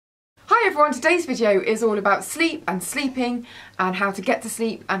Hi everyone, today's video is all about sleep and sleeping and how to get to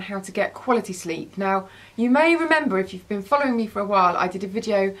sleep and how to get quality sleep. Now, you may remember if you've been following me for a while, I did a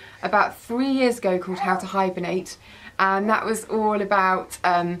video about 3 years ago called How to Hibernate, and that was all about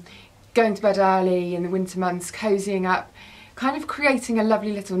going to bed early in the winter months, cozying up, kind of creating a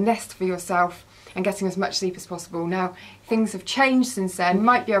lovely little nest for yourself and getting as much sleep as possible. Now, things have changed since then. You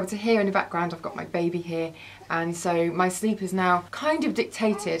might be able to hear in the background I've got my baby here, and so my sleep is now kind of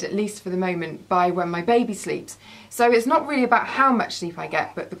dictated, at least for the moment, by when my baby sleeps. So it's not really about how much sleep I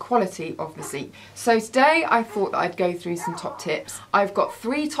get, but the quality of the sleep. So today I thought that I'd go through some top tips. I've got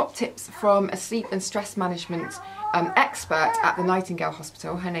 3 top tips from a sleep and stress management expert at the Nightingale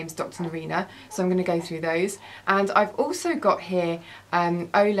Hospital. Her name's Dr. Narina, so I'm going to go through those. And I've also got here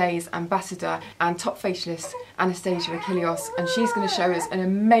Olay's ambassador and top facialist Anastasia Achilleos, and she's going to show us an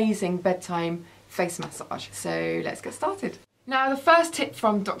amazing bedtime face massage. So let's get started. Now, the first tip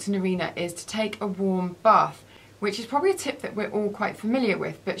from Dr. Narina is to take a warm bath, which is probably a tip that we're all quite familiar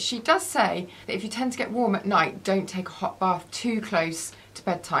with, but she does say that if you tend to get warm at night, don't take a hot bath too close to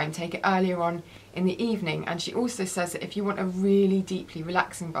bedtime, take it earlier on in the evening. And she also says that if you want a really deeply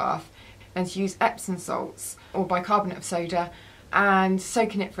relaxing bath, then to use Epsom salts or bicarbonate of soda and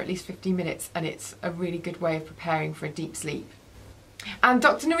soak in it for at least 15 minutes, and it's a really good way of preparing for a deep sleep. And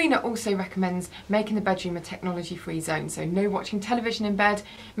Dr. Narina also recommends making the bedroom a technology-free zone, so no watching television in bed,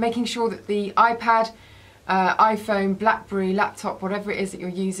 making sure that the iPad, iPhone, BlackBerry, laptop, whatever it is that you're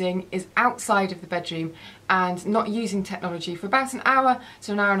using is outside of the bedroom, and not using technology for about an hour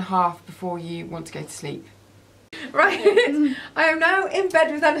to an hour and a half before you want to go to sleep. Right, I am now in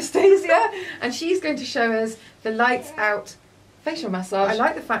bed with Anastasia, and she's going to show us the lights out facial massage. I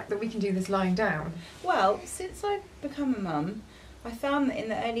like the fact that we can do this lying down. Well, since I've become a mum, I found that in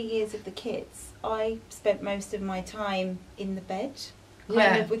the early years of the kids, I spent most of my time in the bed,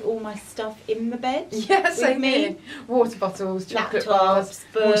 kind of with all my stuff in the bed. Yeah, same here. Water bottles, chocolate bars,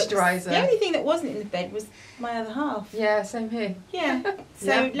 books. Moisturiser. The only thing that wasn't in the bed was my other half. Yeah, same here. Yeah.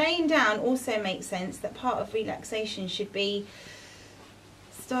 So laying down also makes sense. That part of relaxation should be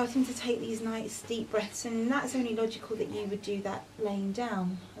starting to take these nice deep breaths, and that's only logical that you would do that laying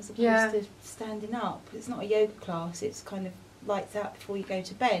down as opposed to standing up. It's not a yoga class, it's kind of lights out before you go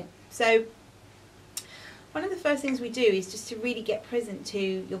to bed. So one of the first things we do is just to really get present to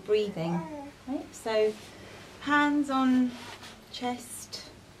your breathing. Right? So hands on chest,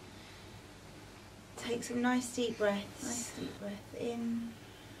 take some nice deep breaths. Nice deep breath in,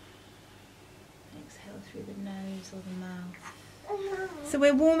 exhale through the nose or the mouth. So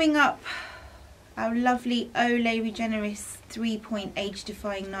we're warming up our lovely Olay Regenerist 3-point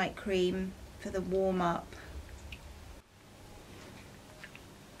Age-Defying Night Cream for the warm up.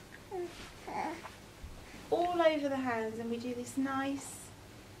 All over the hands, and we do this nice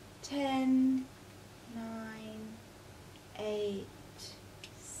 10, 9, 8,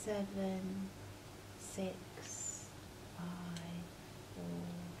 7, 6, 5, 4,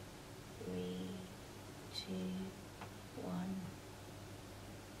 3, 2, 1,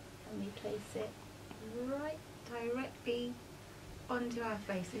 and we place it right directly onto our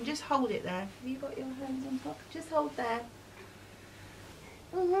face, and just hold it there. Have you got your hands on top? Just hold there.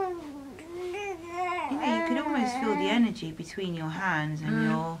 You know, you can almost feel the energy between your hands and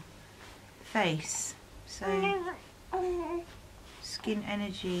your face. So, skin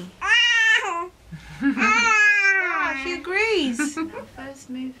energy. She agrees. Our first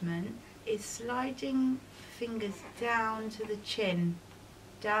movement is sliding fingers down to the chin,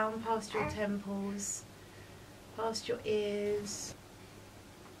 down past your temples, past your ears,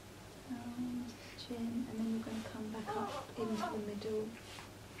 down the chin, and then you're going to come back up into the middle.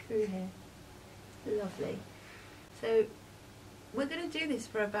 Through here. Lovely. So we're going to do this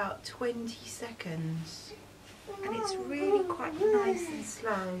for about 20 seconds, and it's really quite nice and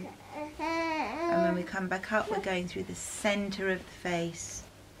slow. And when we come back up, we're going through the centre of the face.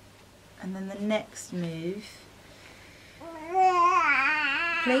 And then the next move,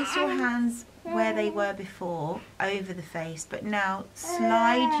 place your hands where they were before, over the face, but now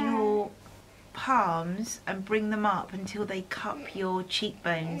slide your palms and bring them up until they cup your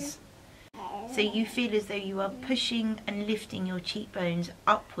cheekbones. So you feel as though you are pushing and lifting your cheekbones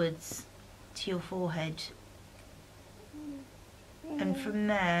upwards to your forehead. And from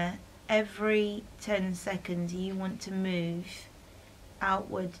there, every 10 seconds you want to move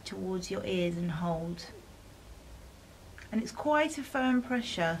outward towards your ears and hold. And it's quite a firm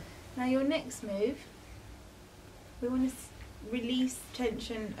pressure. Now your next move, we want to release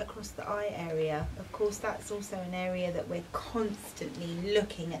tension across the eye area. Of course, that's also an area that we're constantly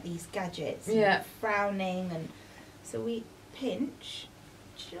looking at these gadgets, and frowning, and so we pinch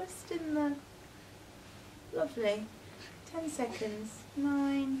just in the, lovely, 10 seconds,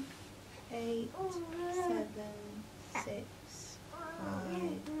 9, 8, 7, 6,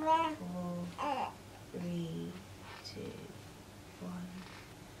 5, 4, 3, 2, 1.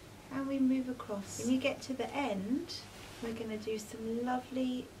 And we move across. When you get to the end, we're going to do some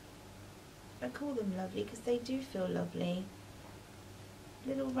lovely, I call them lovely because they do feel lovely,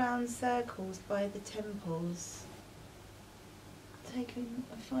 little round circles by the temples. Taking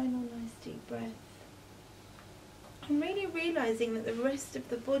a final nice deep breath. I'm really realising that the rest of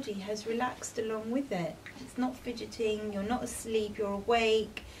the body has relaxed along with it. It's not fidgeting, you're not asleep, you're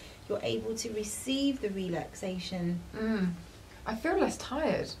awake, you're able to receive the relaxation. I feel less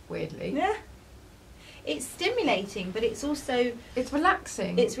tired, weirdly. Yeah. It's stimulating, but it's also... It's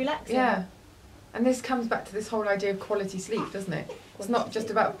relaxing. It's relaxing. Yeah. And this comes back to this whole idea of quality sleep, doesn't it? It's not just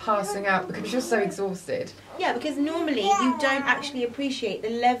about passing out because you're so exhausted. Yeah, because normally you don't actually appreciate the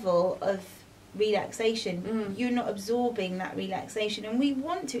level of relaxation. You're not absorbing that relaxation, and we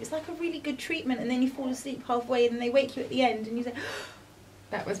want to. It's like a really good treatment, and then you fall asleep halfway and they wake you at the end and you say,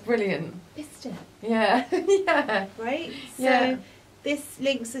 that was brilliant. Missed it. Yeah. Yeah. Right? Yeah. So this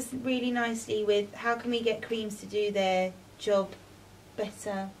links us really nicely with how can we get creams to do their job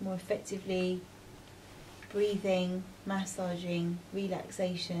better, more effectively. Breathing, massaging,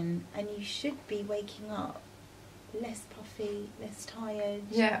 relaxation, and you should be waking up less puffy, less tired.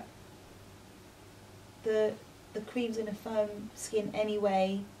 Yeah. The cream's in a firm skin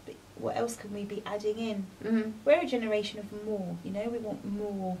anyway, but what else can we be adding in? We're a generation of more, you know, we want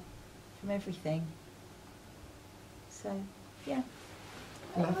more from everything. So, yeah.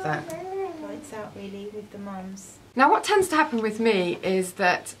 Love that. Lights out really with the mums. Now what tends to happen with me is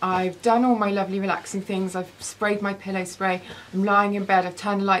that I've done all my lovely relaxing things, I've sprayed my pillow spray, I'm lying in bed, I've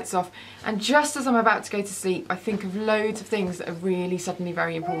turned the lights off, and just as I'm about to go to sleep I think of loads of things that are really suddenly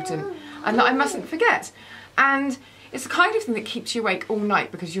very important and that I mustn't forget. And it's the kind of thing that keeps you awake all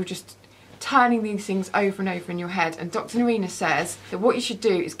night because you're just turning these things over and over in your head. And Dr. Narina says that what you should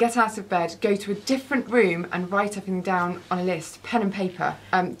do is get out of bed, go to a different room and write everything down on a list, pen and paper.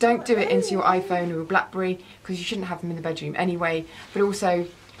 Don't do it into your iPhone or your BlackBerry because you shouldn't have them in the bedroom anyway, but also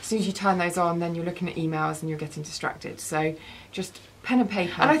as soon as you turn those on then you're looking at emails and you're getting distracted. So just pen and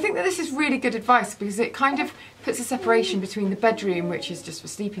paper. And I think that this is really good advice because it kind of puts a separation between the bedroom, which is just for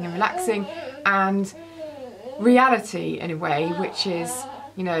sleeping and relaxing, and reality in a way, which is,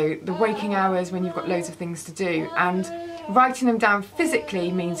 you know, the waking hours when you've got loads of things to do. And writing them down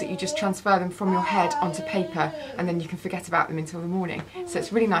physically means that you just transfer them from your head onto paper and then you can forget about them until the morning. So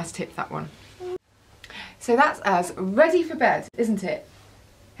it's a really nice tip, that one. So that's us ready for bed, isn't it?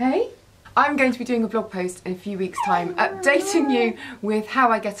 Hey? I'm going to be doing a blog post in a few weeks' time updating you with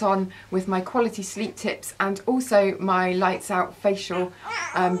how I get on with my quality sleep tips and also my lights out facial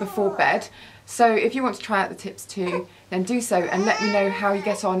before bed. So if you want to try out the tips too, then do so and let me know how you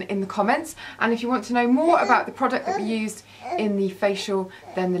get on in the comments. And if you want to know more about the product that we used in the facial,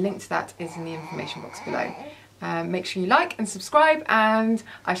 then the link to that is in the information box below. Make sure you like and subscribe, and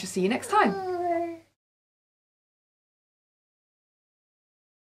I shall see you next time.